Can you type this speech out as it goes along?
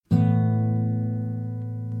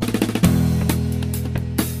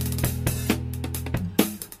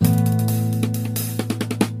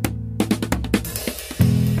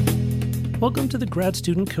Welcome to the Grad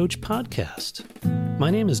Student Coach Podcast. My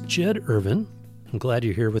name is Jed Irvin. I'm glad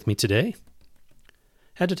you're here with me today.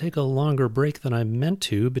 Had to take a longer break than I meant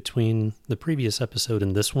to between the previous episode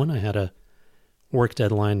and this one. I had a work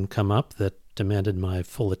deadline come up that demanded my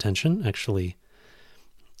full attention. Actually,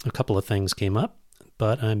 a couple of things came up,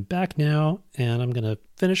 but I'm back now and I'm going to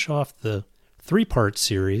finish off the three-part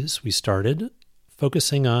series we started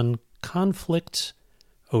focusing on conflict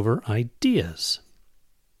over ideas.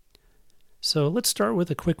 So let's start with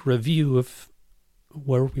a quick review of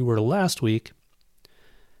where we were last week.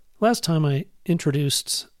 Last time I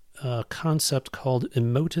introduced a concept called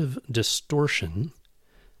emotive distortion,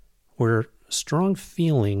 where strong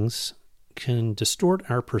feelings can distort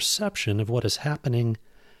our perception of what is happening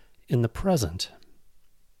in the present.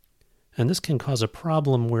 And this can cause a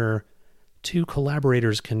problem where two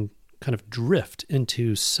collaborators can kind of drift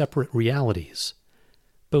into separate realities,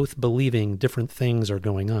 both believing different things are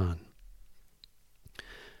going on.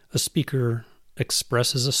 A speaker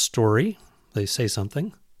expresses a story, they say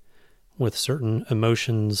something, with certain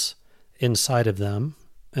emotions inside of them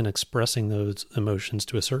and expressing those emotions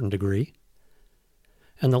to a certain degree.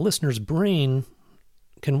 And the listener's brain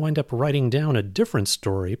can wind up writing down a different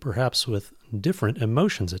story, perhaps with different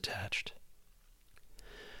emotions attached.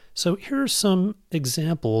 So here are some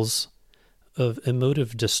examples of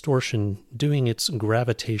emotive distortion doing its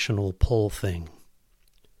gravitational pull thing.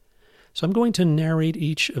 So I'm going to narrate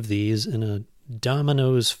each of these in a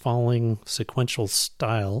dominoes falling sequential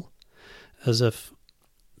style, as if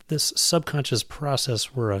this subconscious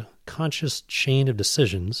process were a conscious chain of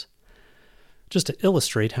decisions, just to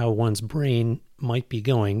illustrate how one's brain might be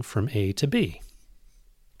going from A to B.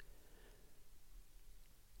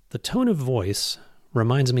 The tone of voice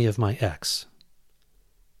reminds me of my ex.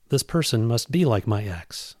 This person must be like my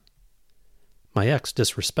ex. My ex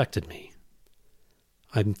disrespected me.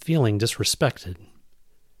 I'm feeling disrespected.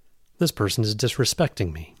 This person is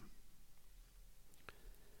disrespecting me.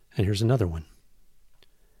 And here's another one.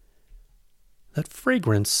 That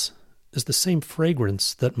fragrance is the same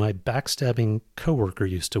fragrance that my backstabbing coworker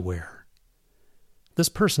used to wear. This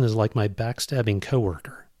person is like my backstabbing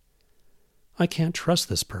coworker. I can't trust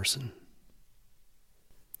this person.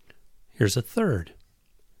 Here's a third.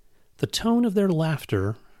 The tone of their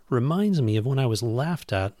laughter reminds me of when I was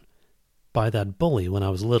laughed at by that bully when I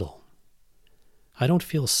was little. I don't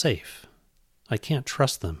feel safe. I can't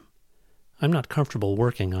trust them. I'm not comfortable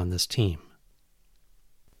working on this team.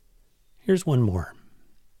 Here's one more.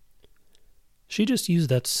 She just used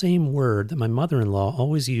that same word that my mother-in-law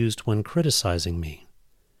always used when criticizing me.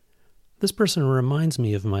 This person reminds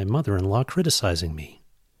me of my mother-in-law criticizing me.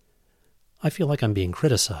 I feel like I'm being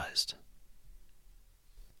criticized.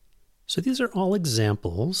 So these are all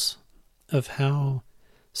examples of how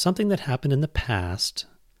something that happened in the past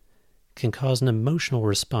can cause an emotional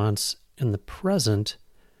response in the present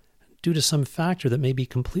due to some factor that may be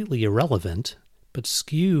completely irrelevant, but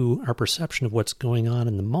skew our perception of what's going on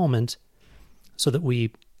in the moment so that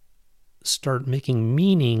we start making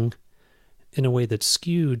meaning in a way that's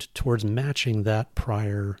skewed towards matching that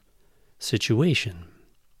prior situation.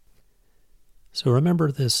 So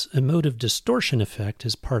remember, this emotive distortion effect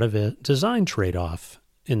is part of a design trade-off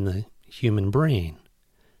in the human brain.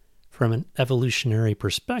 From an evolutionary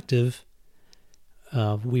perspective,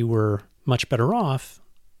 we were much better off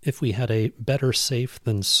if we had a better safe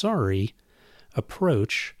than sorry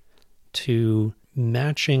approach to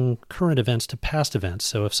matching current events to past events.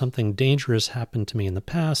 So if something dangerous happened to me in the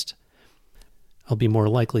past, I'll be more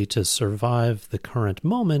likely to survive the current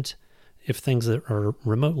moment if things that are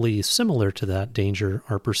remotely similar to that danger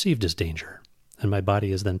are perceived as danger, and my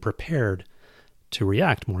body is then prepared to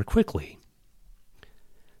react more quickly.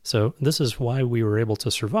 So this is why we were able to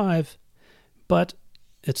survive, but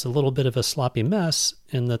it's a little bit of a sloppy mess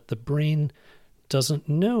in that the brain doesn't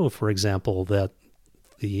know, for example, that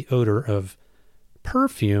the odor of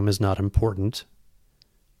perfume is not important.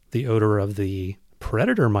 The odor of the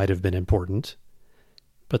predator might have been important,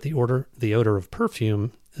 but the odor of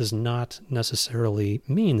perfume does not necessarily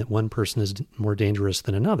mean that one person is more dangerous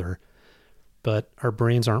than another, but our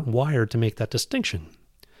brains aren't wired to make that distinction.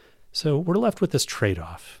 So we're left with this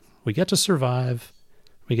trade-off. We get to survive.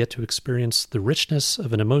 We get to experience the richness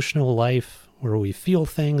of an emotional life where we feel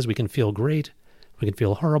things. We can feel great. We can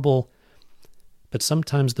feel horrible. But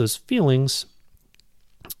sometimes those feelings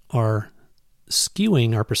are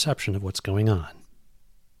skewing our perception of what's going on.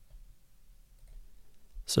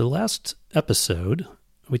 So last episode,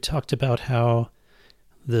 we talked about how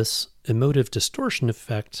this emotive distortion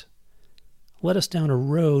effect led us down a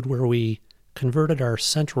road where we converted our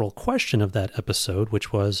central question of that episode,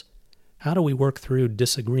 which was, how do we work through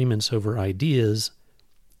disagreements over ideas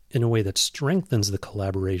in a way that strengthens the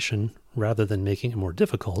collaboration rather than making it more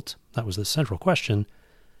difficult? That was the central question.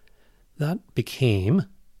 That became,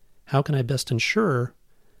 how can I best ensure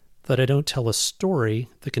that I don't tell a story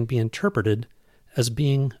that can be interpreted as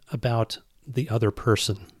being about the other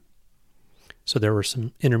person? So there were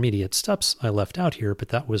some intermediate steps I left out here, but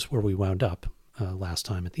that was where we wound up last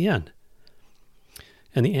time at the end.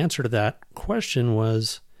 And the answer to that question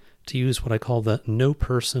was to use what I call the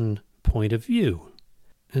no-person point of view.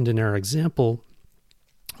 And in our example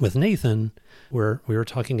with Nathan, where we were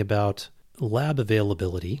talking about lab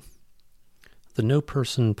availability, the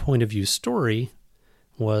no-person point of view story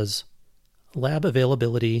was lab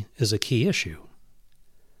availability is a key issue.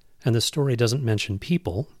 And the story doesn't mention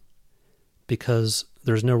people because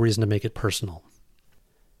there's no reason to make it personal.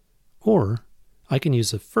 Or I can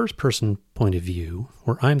use a first-person point of view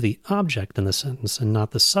where I'm the object in the sentence and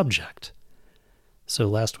not the subject. So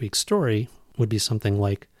last week's story would be something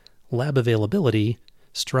like, lab availability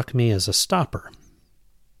struck me as a stopper.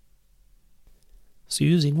 So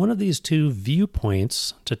using one of these two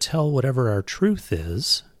viewpoints to tell whatever our truth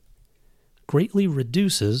is greatly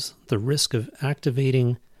reduces the risk of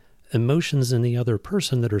activating emotions in the other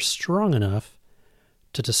person that are strong enough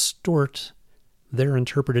to distort their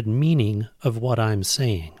interpreted meaning of what I'm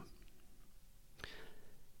saying.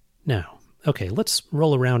 Now, okay, let's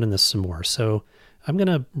roll around in this some more. So I'm going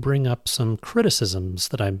to bring up some criticisms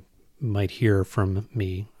that I might hear from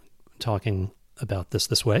me talking about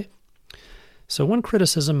this way. So one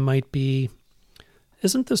criticism might be,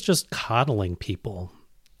 isn't this just coddling people?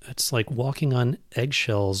 It's like walking on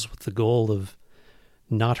eggshells with the goal of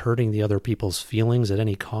not hurting the other people's feelings at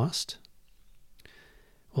any cost.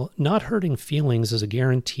 Well, not hurting feelings is a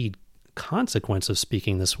guaranteed consequence of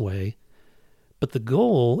speaking this way, but the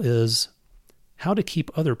goal is how to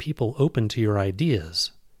keep other people open to your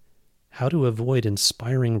ideas, how to avoid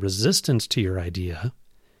inspiring resistance to your idea,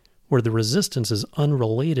 where the resistance is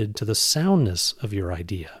unrelated to the soundness of your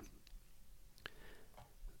idea.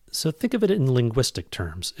 So think of it in linguistic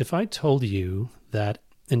terms. If I told you that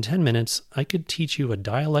in 10 minutes I could teach you a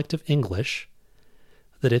dialect of English,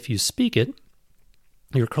 that if you speak it,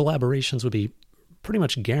 your collaborations would be pretty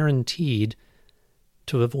much guaranteed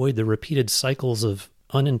to avoid the repeated cycles of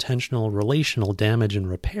unintentional relational damage and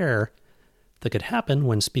repair that could happen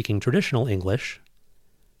when speaking traditional English,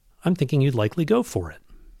 I'm thinking you'd likely go for it.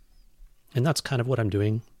 And that's kind of what I'm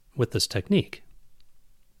doing with this technique.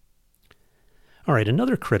 All right,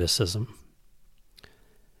 another criticism.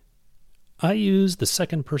 I use the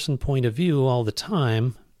second-person point of view all the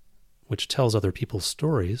time, which tells other people's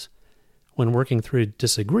stories, when working through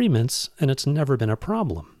disagreements, and it's never been a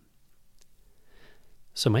problem.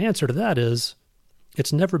 So my answer to that is,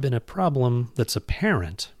 it's never been a problem that's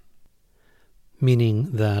apparent,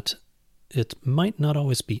 meaning that it might not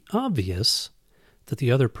always be obvious that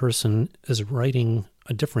the other person is writing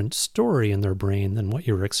a different story in their brain than what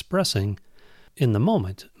you're expressing in the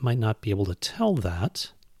moment. Might not be able to tell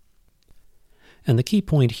that. And the key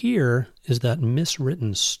point here is that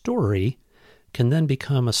miswritten story can then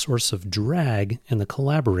become a source of drag in the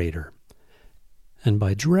collaborator. And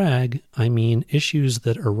by drag, I mean issues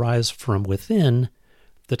that arise from within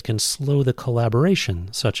that can slow the collaboration,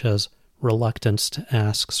 such as reluctance to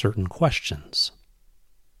ask certain questions.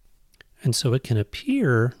 And so it can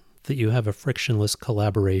appear that you have a frictionless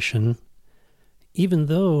collaboration, even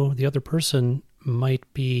though the other person might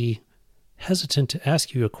be hesitant to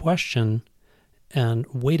ask you a question and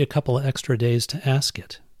wait a couple of extra days to ask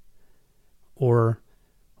it, or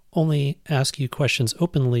only ask you questions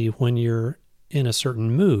openly when you're in a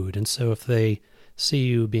certain mood. And so if they see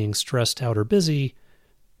you being stressed out or busy,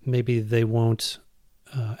 maybe they won't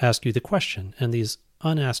ask you the question. And these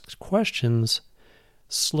unasked questions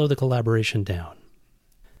slow the collaboration down.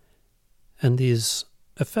 And these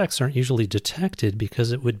effects aren't usually detected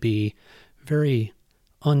because it would be very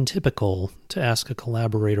untypical to ask a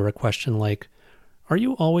collaborator a question like, "Are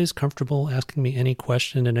you always comfortable asking me any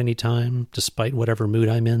question at any time, despite whatever mood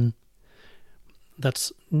I'm in?"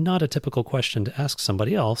 That's not a typical question to ask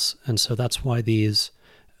somebody else, and so that's why these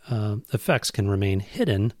effects can remain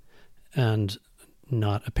hidden and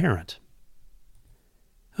not apparent.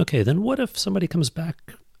 Okay, then what if somebody comes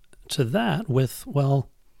back to that with, well,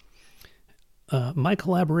 my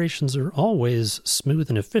collaborations are always smooth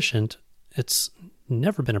and efficient. It's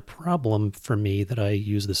never been a problem for me that I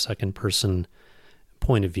use the second person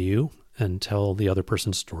point of view and tell the other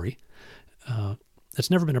person's story. It's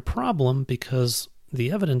never been a problem because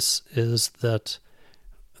the evidence is that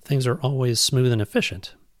things are always smooth and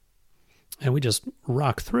efficient, and we just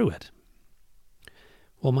rock through it.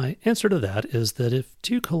 Well, my answer to that is that if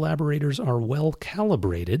two collaborators are well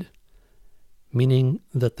calibrated, meaning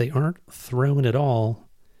that they aren't thrown at all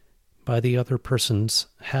by the other person's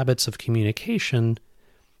habits of communication,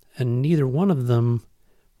 and neither one of them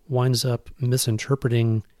winds up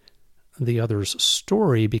misinterpreting the other's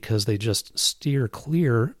story because they just steer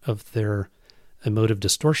clear of their emotive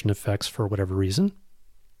distortion effects for whatever reason,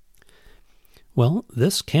 well,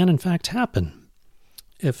 this can in fact happen.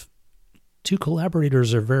 If two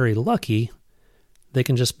collaborators are very lucky, they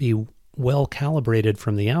can just be well calibrated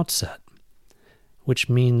from the outset, which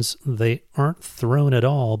means they aren't thrown at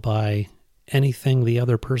all by anything the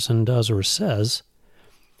other person does or says,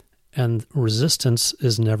 and resistance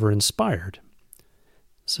is never inspired.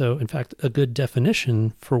 So, in fact, a good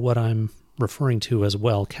definition for what I'm referring to as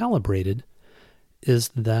well calibrated is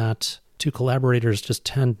that two collaborators just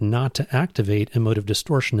tend not to activate emotive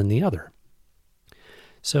distortion in the other.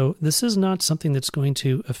 So this is not something that's going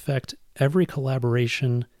to affect every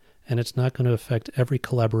collaboration, and it's not going to affect every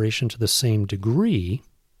collaboration to the same degree.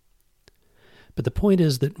 But the point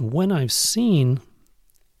is that when I've seen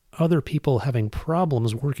other people having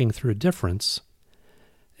problems working through a difference,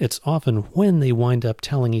 it's often when they wind up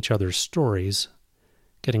telling each other's stories,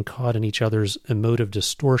 getting caught in each other's emotive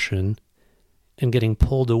distortion, and getting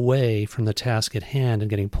pulled away from the task at hand and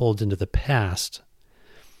getting pulled into the past,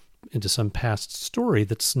 into some past story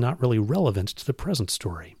that's not really relevant to the present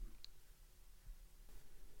story.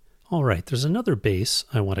 All right, there's another base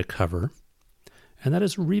I want to cover, and that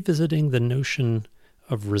is revisiting the notion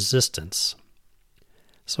of resistance.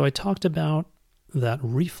 So I talked about that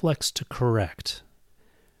reflex to correct,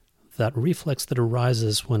 that reflex that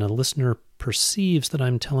arises when a listener perceives that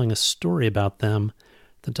I'm telling a story about them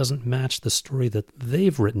that doesn't match the story that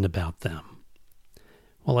they've written about them.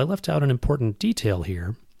 Well, I left out an important detail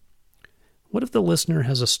here. What if the listener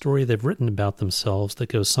has a story they've written about themselves that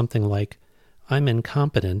goes something like, I'm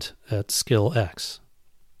incompetent at skill X?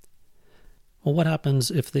 Well, what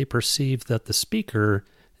happens if they perceive that the speaker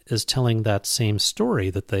is telling that same story,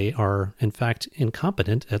 that they are, in fact,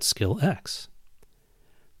 incompetent at skill X?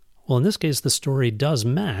 Well, in this case, the story does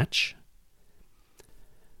match.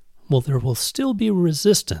 Well, there will still be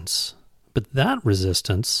resistance, but that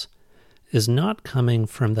resistance is not coming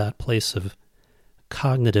from that place of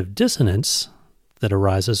cognitive dissonance that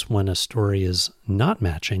arises when a story is not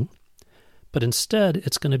matching, but instead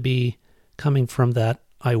it's going to be coming from that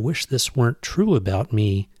I wish this weren't true about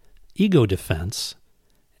me ego defense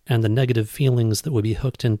and the negative feelings that would be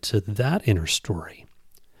hooked into that inner story.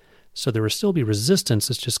 So there will still be resistance,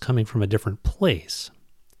 it's just coming from a different place.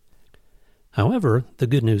 However, the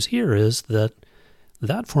good news here is that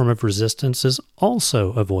that form of resistance is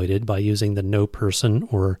also avoided by using the no person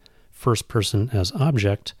or first person as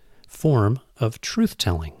object form of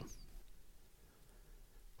truth-telling.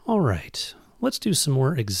 All right, let's do some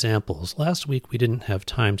more examples. Last week we didn't have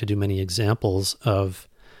time to do many examples of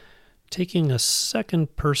taking a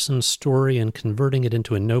second-person story and converting it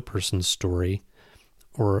into a no-person story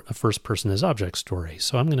or a first-person as object story.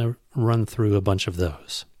 So I'm going to run through a bunch of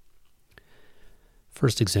those.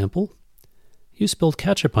 First example, you spilled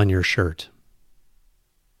ketchup on your shirt.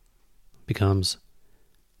 Becomes,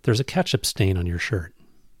 there's a ketchup stain on your shirt.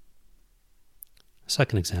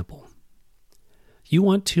 Second example, you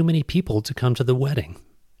want too many people to come to the wedding.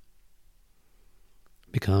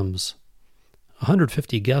 Becomes,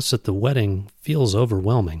 150 guests at the wedding feels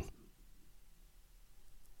overwhelming.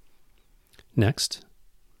 Next,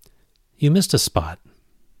 you missed a spot.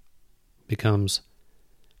 Becomes,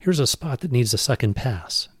 here's a spot that needs a second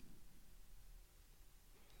pass.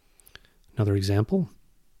 Another example.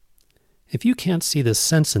 If you can't see the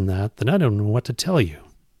sense in that, then I don't know what to tell you.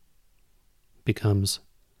 Becomes,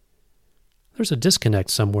 there's a disconnect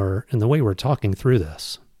somewhere in the way we're talking through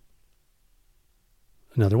this.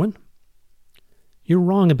 Another one. You're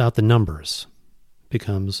wrong about the numbers.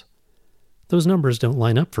 Becomes, those numbers don't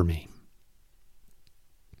line up for me.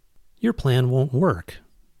 Your plan won't work.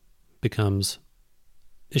 Becomes,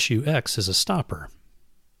 issue X is a stopper.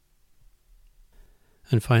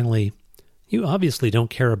 And finally, you obviously don't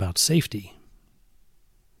care about safety.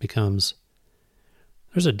 Becomes,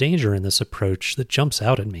 there's a danger in this approach that jumps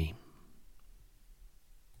out at me.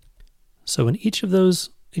 So in each of those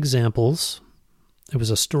examples, it was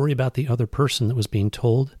a story about the other person that was being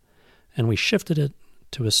told, and we shifted it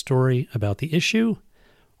to a story about the issue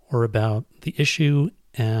or about the issue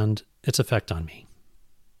and its effect on me.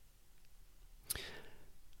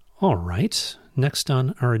 All right, next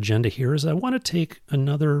on our agenda here is I want to take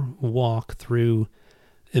another walk through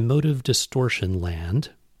emotive distortion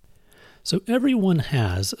land. So everyone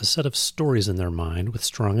has a set of stories in their mind with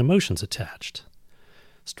strong emotions attached.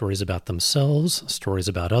 stories about themselves, stories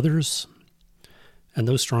about others, and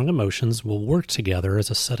those strong emotions will work together as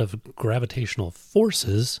a set of gravitational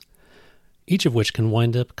forces, each of which can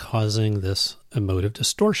wind up causing this emotive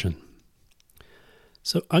distortion.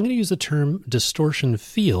 So I'm going to use the term distortion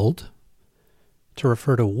field to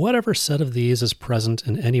refer to whatever set of these is present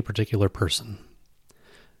in any particular person.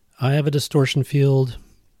 I have a distortion field.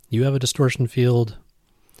 You have a distortion field.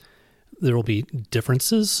 There will be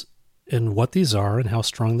differences in what these are and how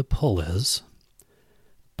strong the pull is,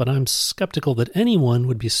 but I'm skeptical that anyone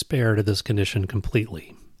would be spared of this condition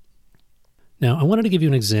completely. Now, I wanted to give you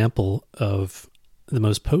an example of the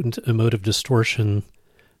most potent emotive distortion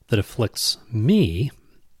that afflicts me,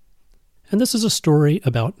 and this is a story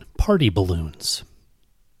about party balloons.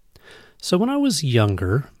 So when I was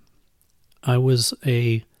younger, I was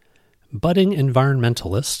a budding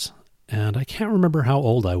environmentalist, and I can't remember how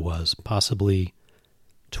old I was, possibly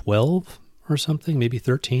 12 or something, maybe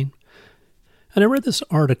 13. And I read this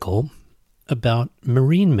article about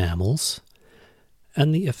marine mammals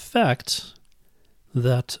and the effect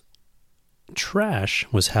that trash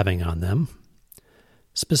was having on them,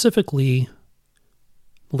 specifically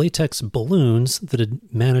latex balloons that had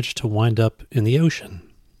managed to wind up in the ocean.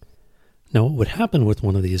 Now, what would happen with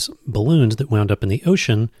one of these balloons that wound up in the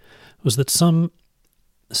ocean was that some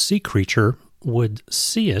sea creature would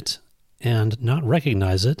see it and not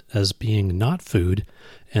recognize it as being not food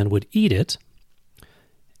and would eat it.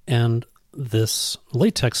 And this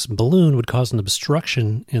latex balloon would cause an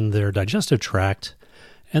obstruction in their digestive tract,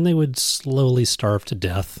 and they would slowly starve to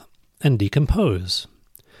death and decompose.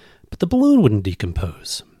 But the balloon wouldn't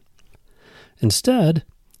decompose. Instead,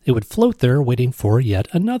 it would float there waiting for yet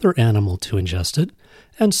another animal to ingest it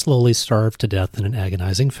and slowly starve to death in an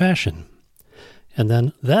agonizing fashion. And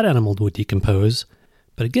then that animal would decompose,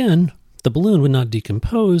 but again, the balloon would not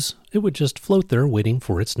decompose, it would just float there waiting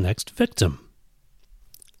for its next victim.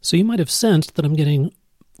 So you might have sensed that I'm getting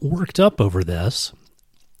worked up over this,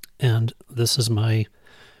 and this is my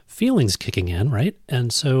feelings kicking in, right?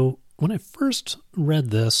 And so when I first read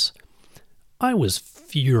this, I was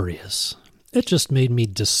furious. It just made me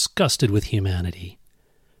disgusted with humanity.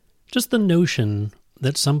 Just the notion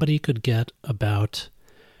that somebody could get about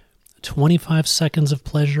 25 seconds of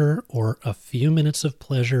pleasure or a few minutes of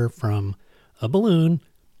pleasure from a balloon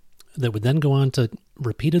that would then go on to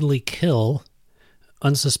repeatedly kill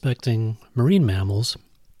unsuspecting marine mammals,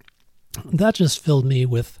 that just filled me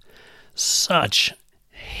with such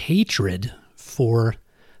hatred for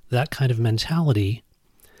that kind of mentality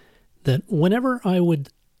that whenever I would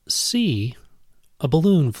see a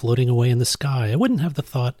balloon floating away in the sky, I wouldn't have the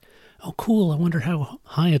thought, oh, cool, I wonder how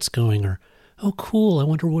high it's going, or oh, cool, I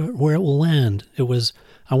wonder where it will land. It was,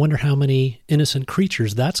 I wonder how many innocent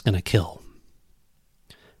creatures that's going to kill.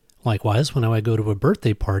 Likewise, when I would go to a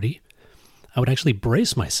birthday party, I would actually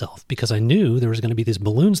brace myself because I knew there was going to be these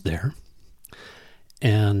balloons there.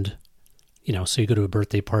 And, so you go to a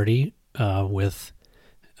birthday party with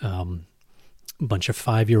a bunch of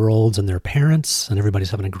 5-year-olds and their parents, and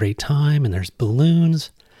everybody's having a great time, and there's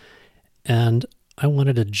balloons. And I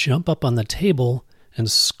wanted to jump up on the table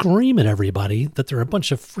and scream at everybody that they're a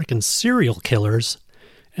bunch of freaking serial killers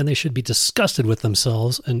and they should be disgusted with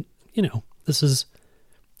themselves. And,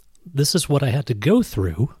 this is what I had to go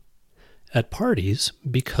through at parties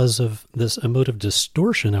because of this emotive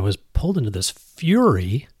distortion. I was pulled into this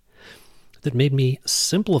fury that made me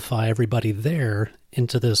simplify everybody there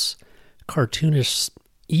into this cartoonish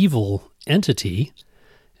evil entity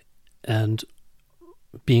and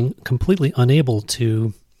being completely unable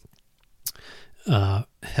to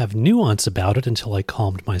have nuance about it until I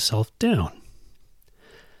calmed myself down.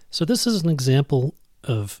 So this is an example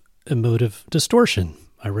of emotive distortion.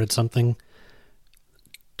 I read something,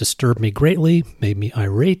 disturbed me greatly, made me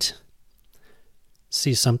irate,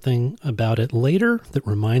 see something about it later that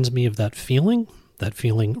reminds me of that feeling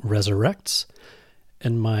resurrects,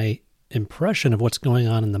 and my impression of what's going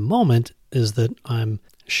on in the moment is that I'm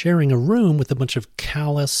sharing a room with a bunch of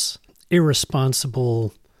callous,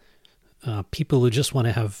 irresponsible people who just want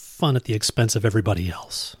to have fun at the expense of everybody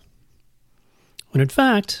else. When in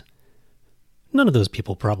fact, none of those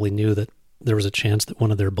people probably knew that there was a chance that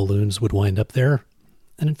one of their balloons would wind up there.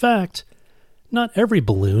 And in fact, not every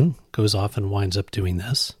balloon goes off and winds up doing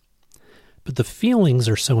this. But the feelings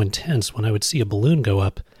are so intense when I would see a balloon go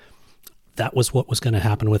up, that was what was going to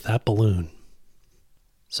happen with that balloon.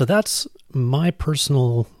 So that's my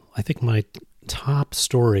personal, I think my top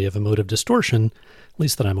story of emotive distortion, at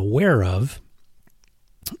least that I'm aware of,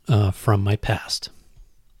 from my past.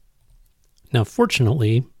 Now,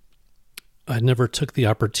 fortunately, I never took the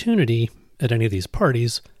opportunity at any of these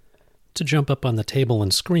parties to jump up on the table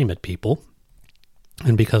and scream at people.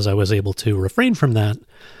 And because I was able to refrain from that,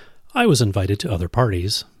 I was invited to other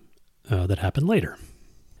parties that happened later.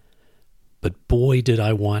 But boy, did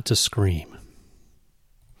I want to scream.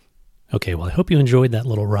 Okay, well, I hope you enjoyed that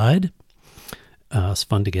little ride. It's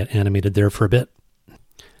fun to get animated there for a bit.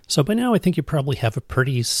 So by now, I think you probably have a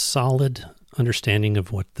pretty solid understanding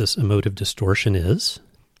of what this emotive distortion is.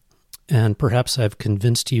 And perhaps I've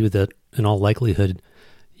convinced you that in all likelihood,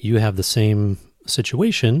 you have the same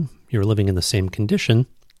situation, you're living in the same condition.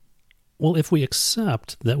 Well, if we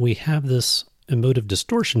accept that we have this emotive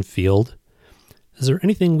distortion field, is there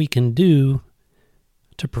anything we can do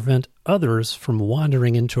to prevent others from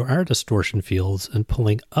wandering into our distortion fields and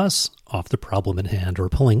pulling us off the problem at hand or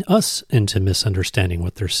pulling us into misunderstanding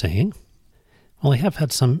what they're saying? Well, I have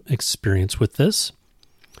had some experience with this.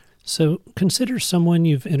 So consider someone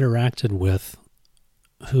you've interacted with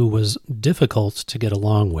who was difficult to get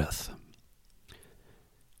along with.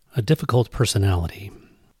 A difficult personality.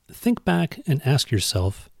 Think back and ask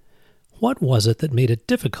yourself, what was it that made it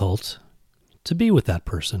difficult to be with that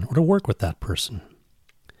person or to work with that person?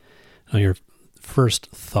 Now, your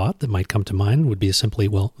first thought that might come to mind would be simply,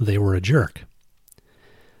 well, they were a jerk.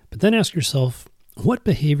 But then ask yourself, what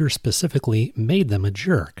behavior specifically made them a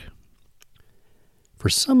jerk? For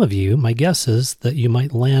some of you, my guess is that you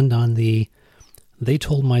might land on the "they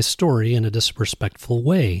told my story in a disrespectful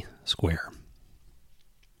way" square.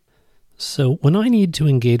 So when I need to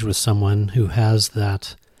engage with someone who has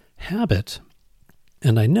that habit,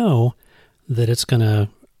 and I know that it's going to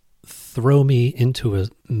throw me into a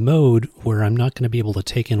mode where I'm not going to be able to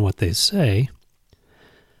take in what they say,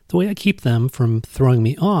 the way I keep them from throwing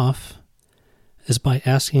me off is by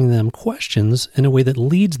asking them questions in a way that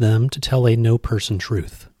leads them to tell a no-person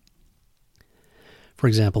truth. For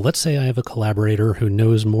example, let's say I have a collaborator who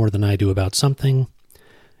knows more than I do about something,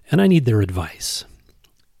 and I need their advice.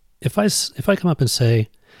 If I come up and say,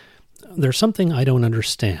 there's something I don't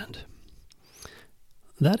understand,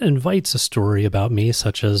 that invites a story about me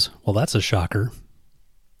such as, well, that's a shocker.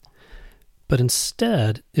 But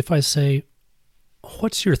instead, if I say,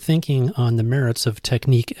 what's your thinking on the merits of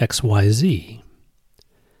technique XYZ?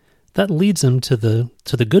 That leads them to the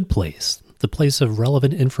good place, the place of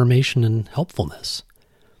relevant information and helpfulness.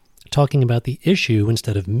 Talking about the issue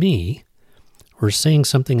instead of me, or saying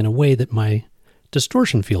something in a way that my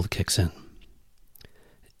distortion field kicks in.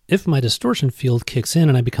 If my distortion field kicks in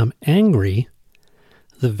and I become angry,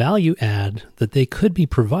 the value add that they could be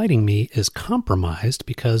providing me is compromised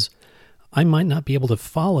because I might not be able to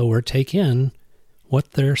follow or take in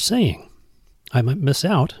what they're saying. I might miss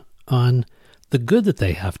out on the good that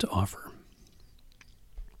they have to offer.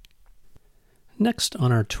 Next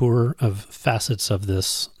on our tour of facets of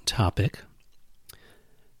this topic,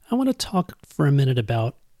 I want to talk for a minute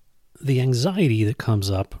about the anxiety that comes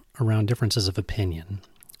up around differences of opinion.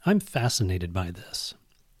 I'm fascinated by this.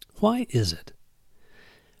 Why is it?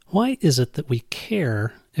 Why is it that we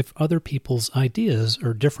care if other people's ideas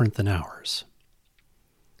are different than ours?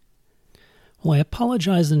 Well, I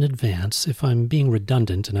apologize in advance if I'm being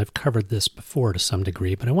redundant, and I've covered this before to some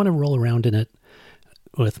degree, but I want to roll around in it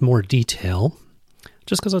with more detail,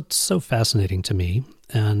 just because it's so fascinating to me,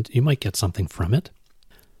 and you might get something from it.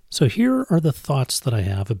 So here are the thoughts that I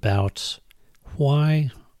have about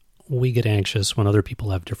why we get anxious when other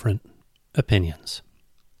people have different opinions.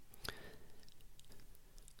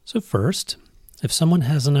 So first, if someone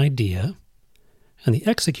has an idea, and the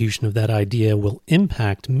execution of that idea will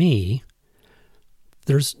impact me,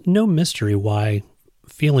 there's no mystery why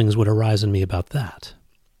feelings would arise in me about that.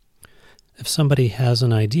 If somebody has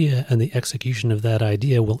an idea and the execution of that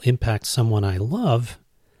idea will impact someone I love,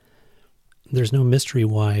 there's no mystery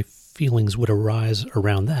why feelings would arise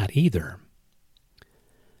around that either.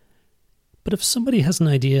 But if somebody has an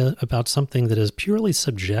idea about something that is purely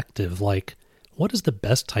subjective, like what is the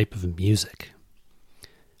best type of music?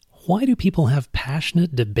 Why do people have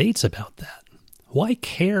passionate debates about that? Why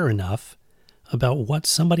care enough about what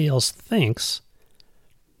somebody else thinks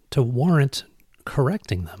to warrant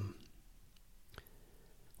correcting them?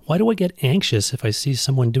 Why do I get anxious if I see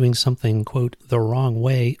someone doing something, quote, the wrong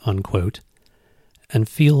way, unquote, and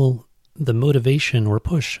feel the motivation or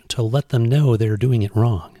push to let them know they're doing it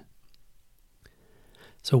wrong?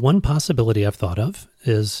 So one possibility I've thought of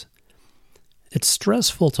is it's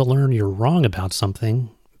stressful to learn you're wrong about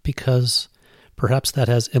something because perhaps that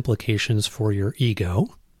has implications for your ego.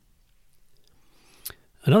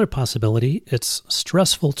 Another possibility, it's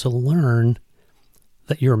stressful to learn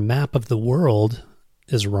that your map of the world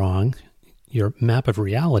is wrong, your map of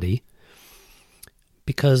reality,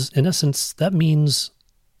 because in essence, that means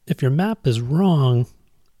if your map is wrong,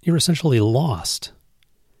 you're essentially lost.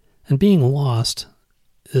 And being lost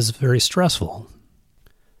is very stressful.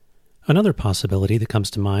 Another possibility that comes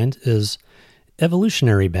to mind is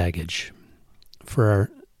evolutionary baggage. For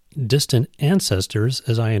our distant ancestors,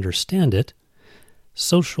 as I understand it,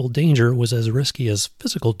 social danger was as risky as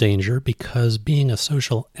physical danger because being a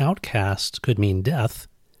social outcast could mean death,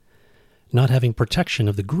 not having protection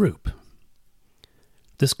of the group.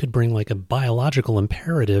 This could bring like a biological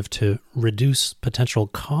imperative to reduce potential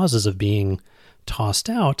causes of being tossed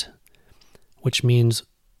out, which means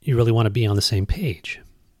you really want to be on the same page.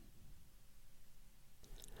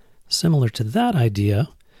 Similar to that idea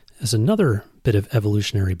is another bit of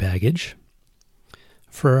evolutionary baggage.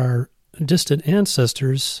 For our distant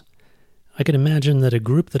ancestors, I can imagine that a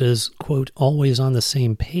group that is, quote, always on the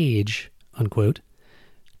same page, unquote,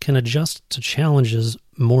 can adjust to challenges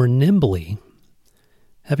more nimbly.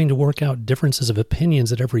 Having to work out differences of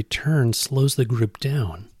opinions at every turn slows the group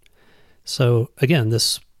down. So again,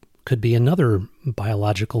 this could be another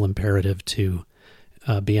biological imperative to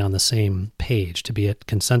be on the same page, to be at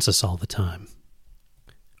consensus all the time,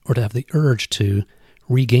 or to have the urge to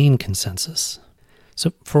regain consensus.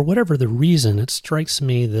 So for whatever the reason, it strikes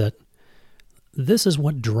me that this is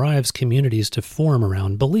what drives communities to form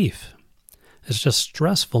around belief. It's just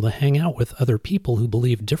stressful to hang out with other people who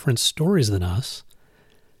believe different stories than us,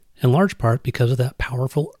 in large part because of that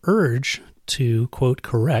powerful urge to, quote,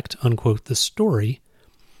 correct, unquote, the story.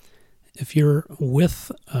 If you're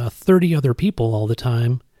with 30 other people all the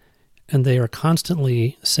time and they are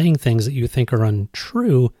constantly saying things that you think are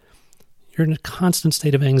untrue, you're in a constant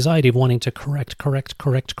state of anxiety of wanting to correct,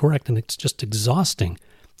 and it's just exhausting.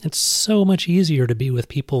 It's so much easier to be with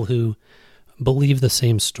people who believe the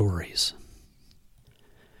same stories.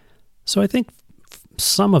 So I think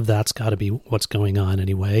some of that's got to be what's going on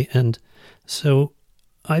anyway. And so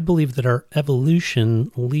I believe that our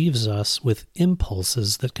evolution leaves us with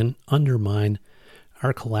impulses that can undermine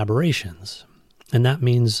our collaborations. And that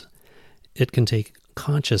means it can take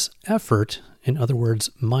conscious effort, in other words,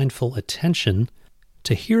 mindful attention,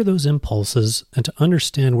 to hear those impulses and to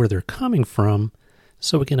understand where they're coming from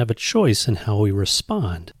so we can have a choice in how we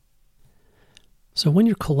respond. So when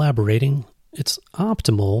you're collaborating, it's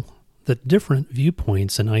optimal that different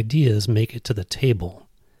viewpoints and ideas make it to the table,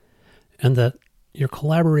 and that your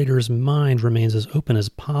collaborator's mind remains as open as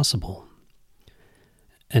possible,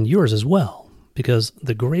 and yours as well, because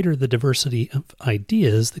the greater the diversity of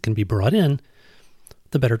ideas that can be brought in,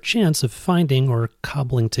 the better chance of finding or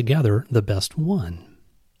cobbling together the best one.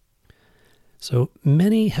 So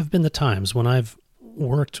many have been the times when I've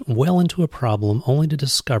worked well into a problem only to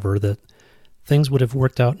discover that things would have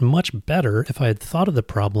worked out much better if I had thought of the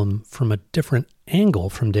problem from a different angle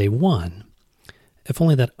from day one, if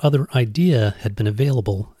only that other idea had been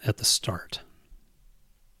available at the start.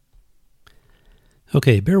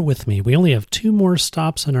 Okay, bear with me. We only have 2 more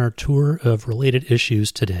stops on our tour of related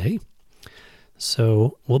issues today,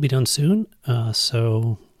 so we'll be done soon.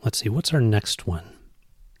 So let's see, what's our next one?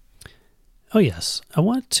 Oh yes, I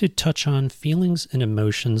want to touch on feelings and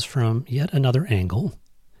emotions from yet another angle.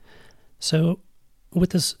 So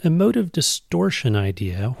with this emotive distortion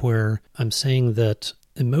idea, where I'm saying that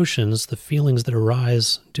emotions, the feelings that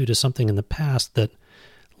arise due to something in the past that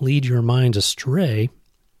lead your mind astray,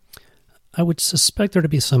 I would suspect there to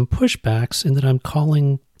be some pushbacks in that I'm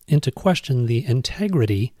calling into question the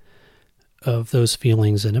integrity of those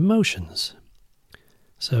feelings and emotions.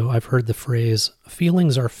 So I've heard the phrase,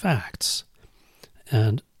 feelings are facts,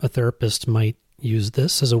 and a therapist might use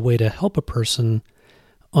this as a way to help a person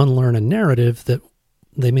unlearn a narrative that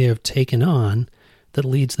they may have taken on that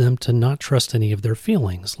leads them to not trust any of their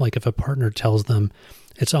feelings, like if a partner tells them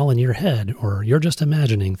it's all in your head or you're just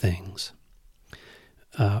imagining things.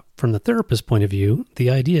 From the therapist's point of view, the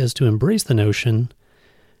idea is to embrace the notion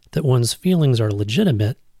that one's feelings are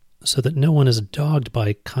legitimate so that no one is dogged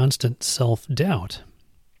by constant self-doubt.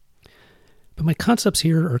 But my concepts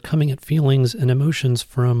here are coming at feelings and emotions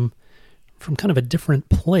from kind of a different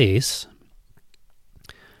place.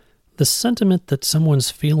 The sentiment that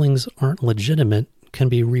someone's feelings aren't legitimate can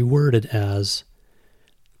be reworded as,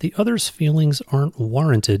 the other's feelings aren't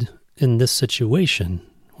warranted in this situation,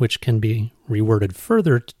 which can be reworded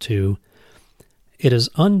further to, it is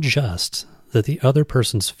unjust that the other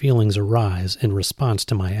person's feelings arise in response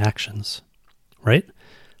to my actions, right?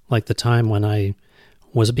 Like the time when I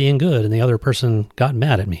was being good and the other person got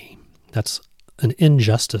mad at me. That's an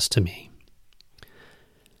injustice to me.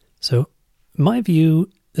 So my view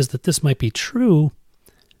is that this might be true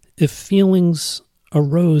if feelings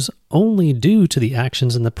arose only due to the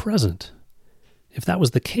actions in the present. If that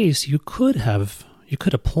was the case, you could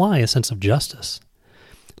apply a sense of justice.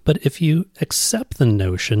 But if you accept the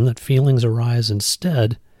notion that feelings arise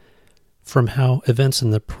instead from how events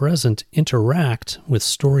in the present interact with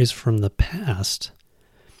stories from the past,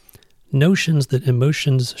 notions that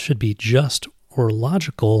emotions should be just or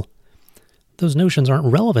logical, those notions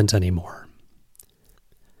aren't relevant anymore.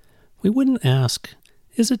 We wouldn't ask,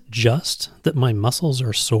 is it just that my muscles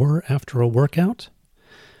are sore after a workout?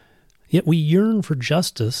 Yet we yearn for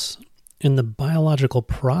justice in the biological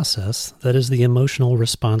process that is the emotional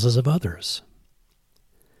responses of others.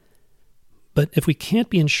 But if we can't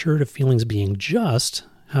be ensured of feelings being just,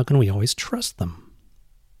 how can we always trust them?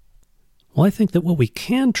 Well, I think that what we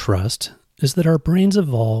can trust is that our brains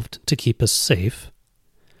evolved to keep us safe.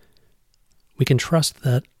 We can trust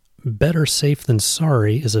that better safe than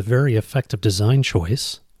sorry is a very effective design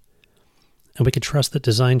choice. And we can trust that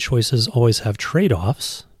design choices always have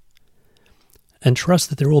trade-offs. And trust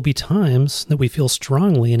that there will be times that we feel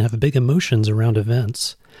strongly and have big emotions around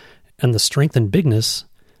events, and the strength and bigness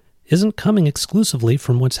isn't coming exclusively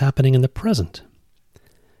from what's happening in the present.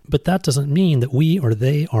 But that doesn't mean that we or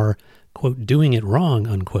they are, quote, doing it wrong,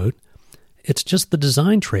 unquote. It's just the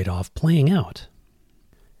design trade-off playing out.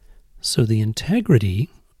 So the integrity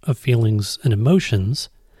of feelings and emotions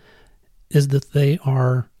is that they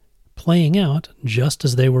are playing out just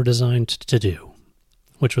as they were designed to do,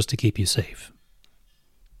 which was to keep you safe.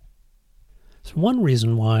 So one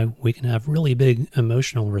reason why we can have really big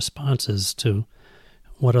emotional responses to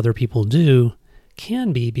what other people do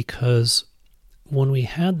can be because when we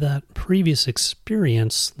had that previous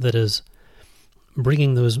experience that is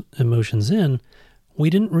bringing those emotions in,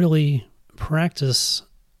 we didn't really practice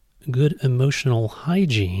good emotional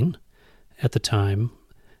hygiene at the time.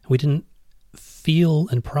 We didn't feel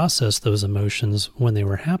and process those emotions when they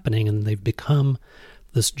were happening, and they've become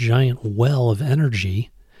this giant well of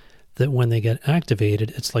energy that when they get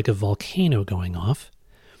activated, it's like a volcano going off.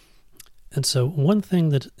 And so one thing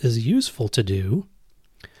that is useful to do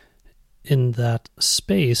in that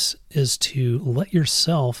space is to let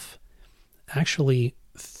yourself actually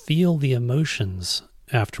feel the emotions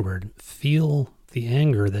afterward, feel the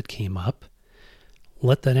anger that came up,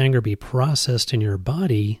 let that anger be processed in your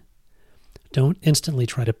body. Don't instantly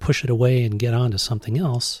try to push it away and get on to something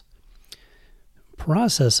else.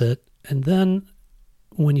 Process it, and then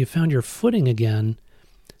when you found your footing again,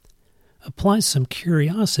 apply some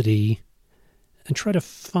curiosity and try to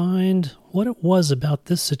find what it was about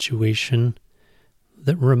this situation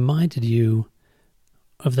that reminded you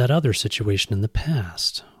of that other situation in the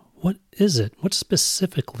past. What is it? What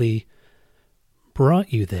specifically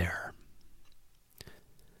brought you there?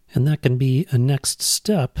 And that can be a next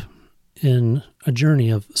step in a journey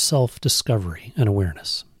of self-discovery and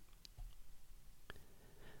awareness.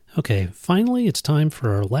 Okay, finally, it's time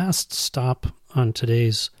for our last stop on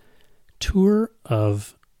today's tour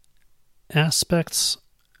of aspects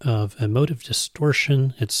of emotive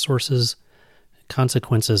distortion, its sources,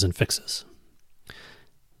 consequences, and fixes.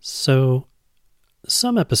 So,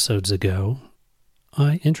 some episodes ago,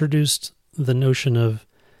 I introduced the notion of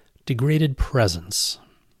degraded presence,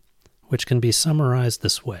 which can be summarized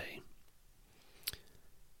this way.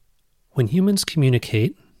 When humans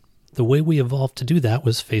communicate, the way we evolved to do that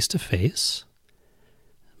was face-to-face.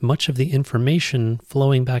 Much of the information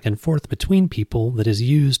flowing back and forth between people that is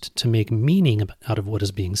used to make meaning out of what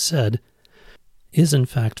is being said is in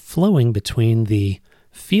fact flowing between the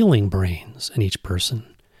feeling brains in each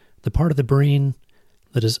person, the part of the brain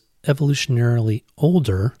that is evolutionarily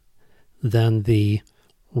older than the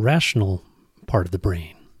rational part of the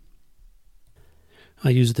brain.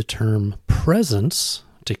 I use the term presence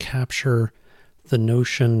to capture the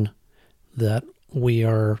notion that we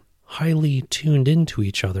are highly tuned into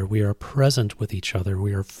each other, we are present with each other,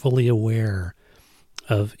 we are fully aware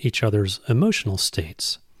of each other's emotional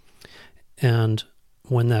states. And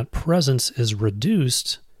when that presence is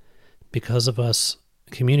reduced because of us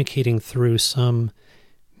communicating through some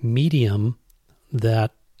medium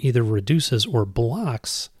that either reduces or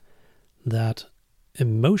blocks that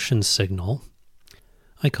emotion signal,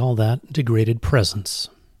 I call that degraded presence.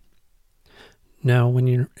 Now, when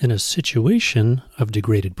you're in a situation of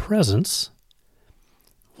degraded presence,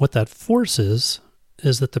 what that forces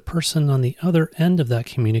is that the person on the other end of that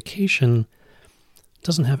communication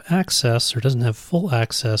doesn't have access or doesn't have full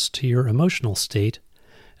access to your emotional state,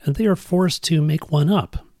 and they are forced to make one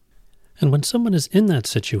up. And when someone is in that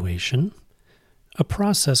situation, a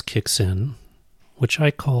process kicks in, which I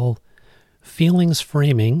call feelings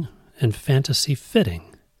framing and fantasy fitting.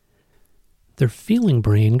 Their feeling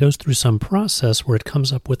brain goes through some process where it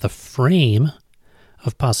comes up with a frame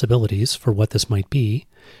of possibilities for what this might be,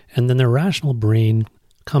 and then their rational brain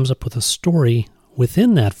comes up with a story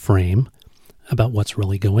within that frame about what's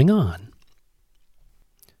really going on.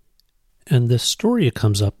 And the story it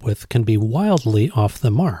comes up with can be wildly off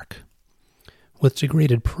the mark. With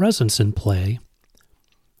degraded presence in play,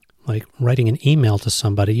 like writing an email to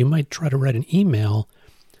somebody, you might try to write an email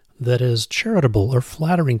that is charitable or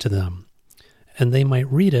flattering to them, and they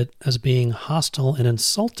might read it as being hostile and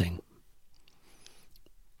insulting.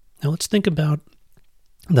 Now let's think about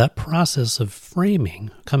that process of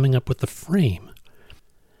framing, coming up with the frame.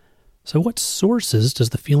 So what sources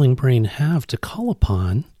does the feeling brain have to call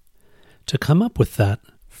upon to come up with that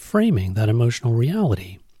framing, that emotional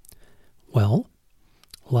reality? Well,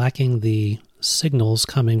 lacking the signals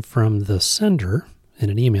coming from the sender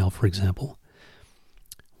in an email, for example,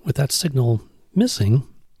 with that signal missing,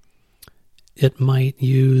 it might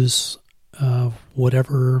use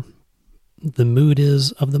whatever the mood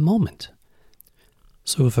is of the moment.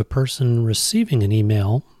 So if a person receiving an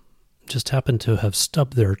email just happened to have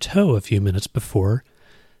stubbed their toe a few minutes before,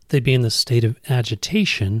 they'd be in the state of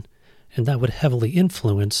agitation, and that would heavily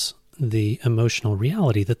influence the emotional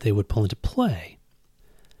reality that they would pull into play.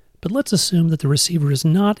 But let's assume that the receiver is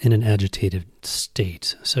not in an agitated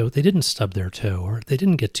state, so they didn't stub their toe, or they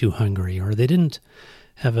didn't get too hungry, or they didn't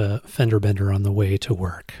have a fender bender on the way to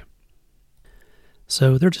work.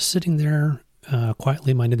 So they're just sitting there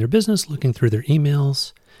quietly minding their business, looking through their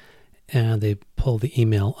emails, and they pull the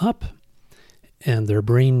email up, and their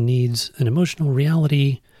brain needs an emotional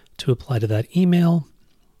reality to apply to that email.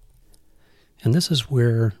 And this is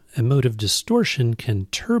where emotive distortion can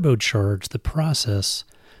turbocharge the process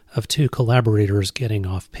of two collaborators getting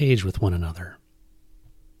off page with one another.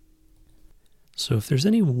 So if there's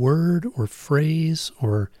any word or phrase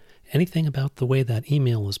or anything about the way that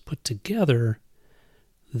email is put together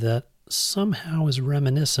that somehow is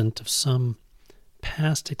reminiscent of some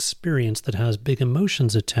past experience that has big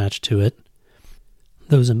emotions attached to it,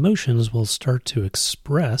 those emotions will start to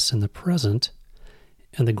express in the present,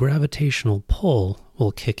 and the gravitational pull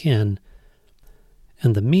will kick in,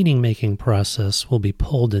 and the meaning-making process will be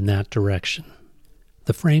pulled in that direction.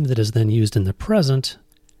 The frame that is then used in the present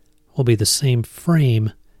will be the same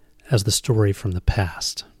frame as the story from the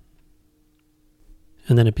past.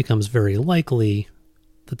 And then it becomes very likely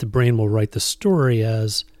that the brain will write the story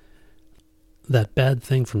as that bad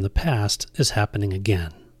thing from the past is happening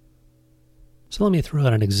again. So let me throw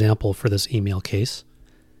out an example for this email case.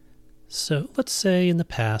 So let's say in the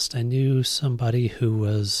past I knew somebody who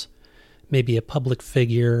was maybe a public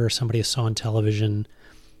figure or somebody I saw on television,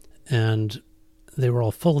 and they were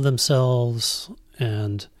all full of themselves,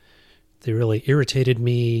 and they really irritated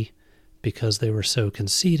me because they were so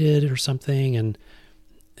conceited or something, and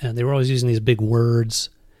they were always using these big words.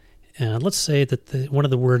 And let's say that one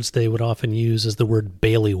of the words they would often use is the word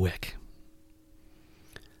bailiwick.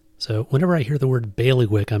 So whenever I hear the word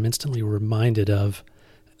bailiwick, I'm instantly reminded of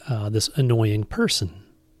this annoying person.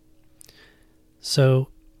 So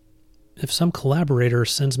if some collaborator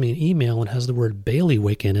sends me an email and has the word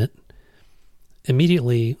bailiwick in it,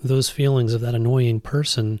 immediately those feelings of that annoying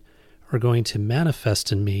person are going to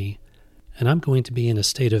manifest in me, and I'm going to be in a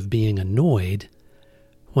state of being annoyed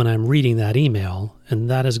when I'm reading that email, and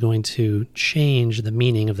that is going to change the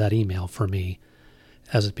meaning of that email for me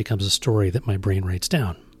as it becomes a story that my brain writes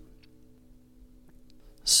down.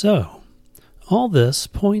 So, all this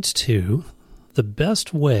points to the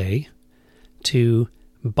best way to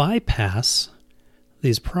bypass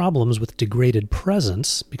these problems with degraded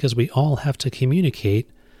presence, because we all have to communicate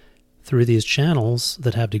through these channels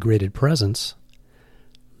that have degraded presence.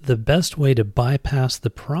 The best way to bypass the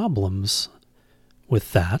problems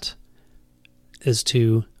with that is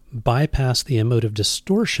to bypass the emotive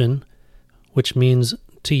distortion, which means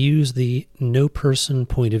to use the no person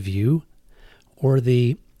point of view or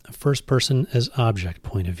the first person as object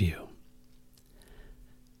point of view.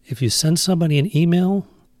 If you send somebody an email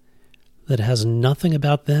that has nothing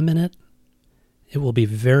about them in it, it will be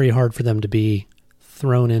very hard for them to be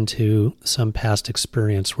thrown into some past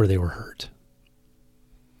experience where they were hurt.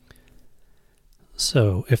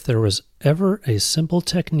 So, if there was ever a simple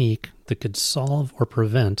technique that could solve or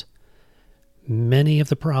prevent many of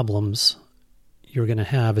the problems you're going to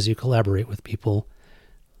have as you collaborate with people,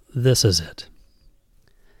 this is it.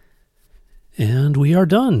 And we are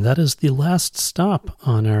done. That is the last stop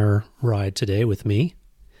on our ride today with me.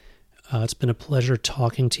 It's been a pleasure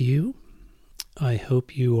talking to you. I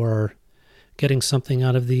hope you are getting something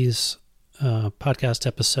out of these podcast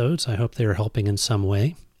episodes. I hope they are helping in some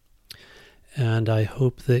way. And I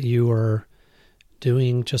hope that you are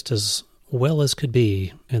doing just as well as could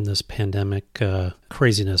be in this pandemic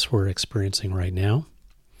craziness we're experiencing right now.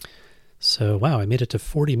 So, wow, I made it to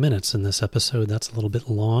 40 minutes in this episode. That's a little bit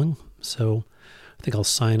long. So I think I'll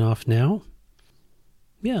sign off now.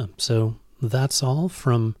 Yeah, so that's all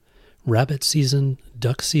from Rabbit Season,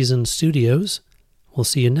 Duck Season Studios. We'll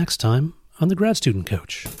see you next time on The Grad Student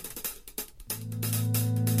Coach.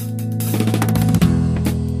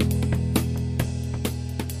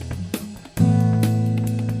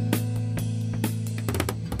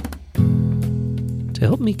 To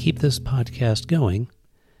help me keep this podcast going,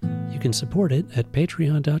 you can support it at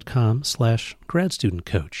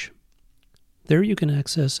patreon.com/gradstudentcoach. There you can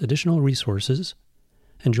access additional resources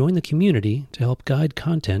and join the community to help guide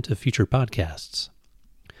content of future podcasts.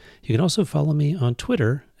 You can also follow me on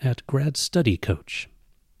Twitter at GradStudyCoach.